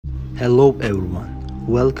Hello everyone,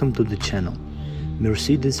 welcome to the channel.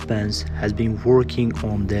 Mercedes-Benz has been working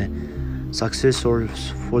on the successors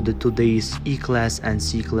for the today's E-Class and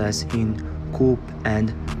C-Class in coupe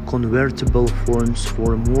and convertible forms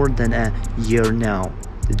for more than a year now.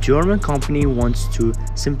 The German company wants to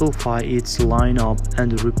simplify its lineup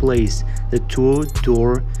and replace the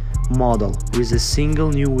two-door model with a single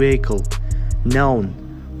new vehicle known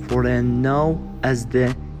for now as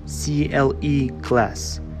the CLE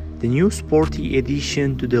class. The new sporty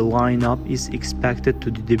addition to the lineup is expected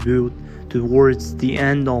to debut towards the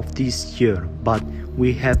end of this year, but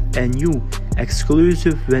we have a new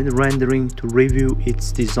exclusive rendering to review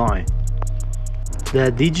its design.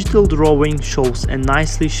 The digital drawing shows a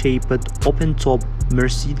nicely shaped open-top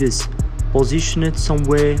Mercedes positioned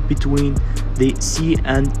somewhere between the C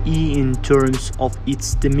and E in terms of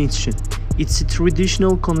its dimension. It's a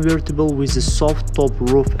traditional convertible with a soft top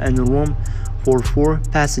roof and room for 4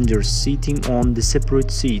 passengers sitting on the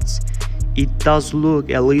separate seats. It does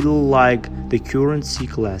look a little like the current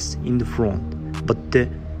C-Class in the front, but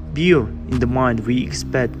bear in the mind we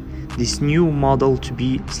expect this new model to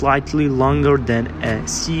be slightly longer than a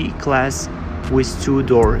C-Class with 2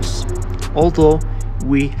 doors. Although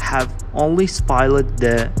we have only spotted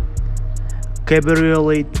the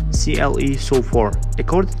Cabriolet CLE so far.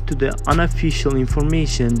 According to the unofficial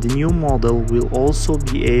information, the new model will also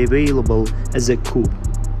be available as a coupe.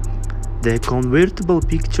 The convertible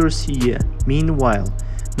pictures here, meanwhile,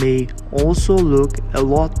 may also look a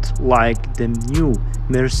lot like the new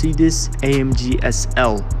Mercedes AMG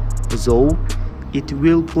SL, though it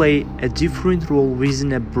will play a different role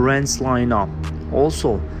within a brand's lineup.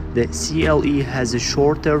 Also, the CLE has a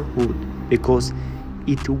shorter hood because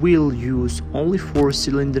it will use only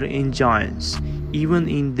 4-cylinder engines, even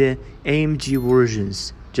in the AMG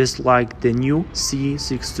versions, just like the new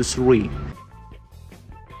C63.